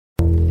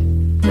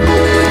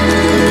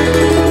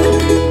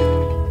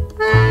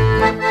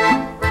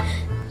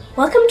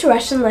to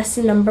Russian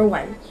lesson number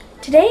 1.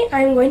 Today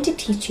I'm going to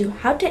teach you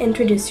how to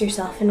introduce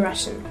yourself in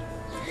Russian.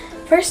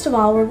 First of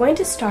all, we're going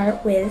to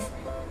start with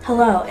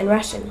hello in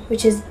Russian,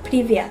 which is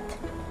Привет.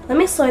 Let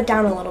me slow it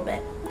down a little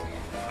bit.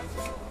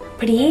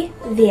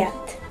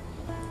 Привет.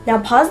 Now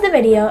pause the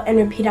video and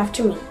repeat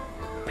after me.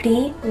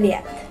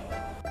 Привет.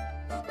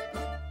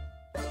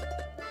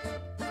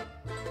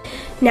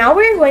 Now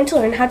we're going to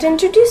learn how to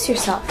introduce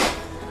yourself.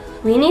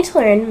 We need to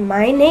learn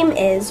my name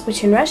is,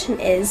 which in Russian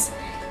is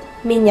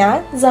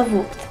Меня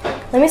зовут.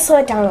 Let me slow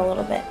it down a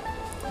little bit.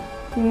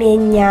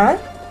 Меня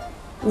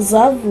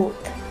зовут.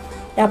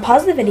 Now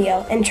pause the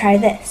video and try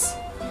this.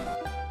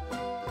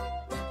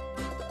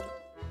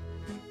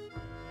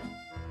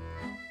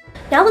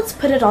 Now let's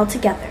put it all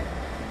together.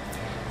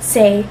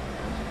 Say,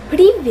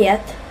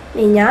 Привет,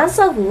 меня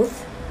зовут,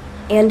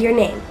 and your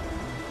name.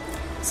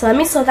 So let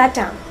me slow that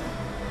down.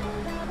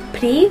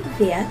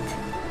 Привет,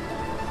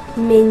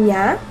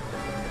 меня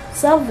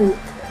зовут.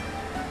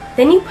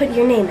 Then you put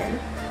your name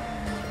in.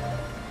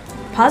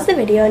 Pause the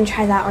video and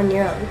try that on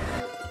your own.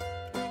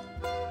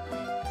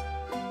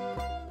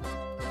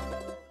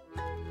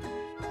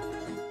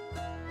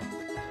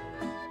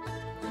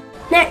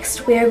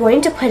 Next, we are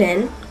going to put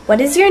in what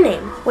is your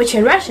name, which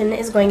in Russian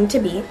is going to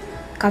be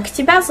Как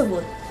тебя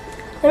зовут.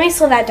 Let me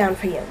slow that down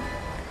for you.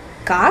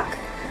 Как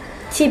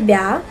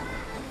тебя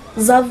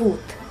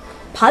зовут.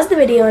 Pause the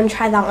video and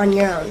try that on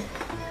your own.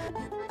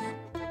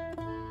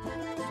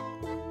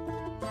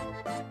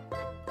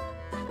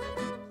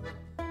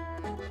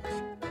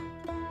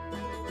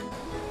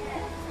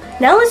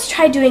 Now let's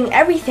try doing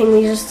everything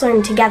we just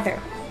learned together.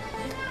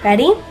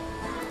 Ready?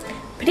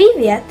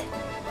 Привет,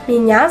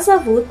 меня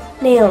зовут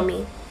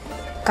Naomi.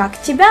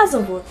 Как тебя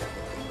зовут?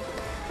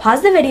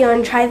 Pause the video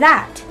and try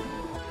that.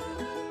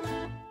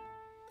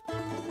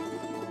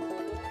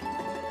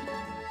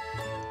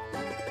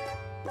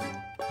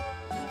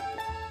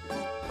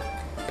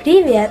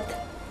 Привет,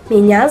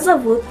 меня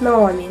зовут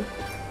Naomi.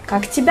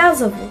 Как тебя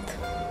зовут?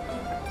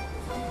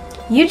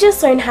 You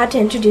just learned how to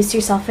introduce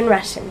yourself in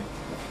Russian.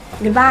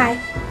 Goodbye.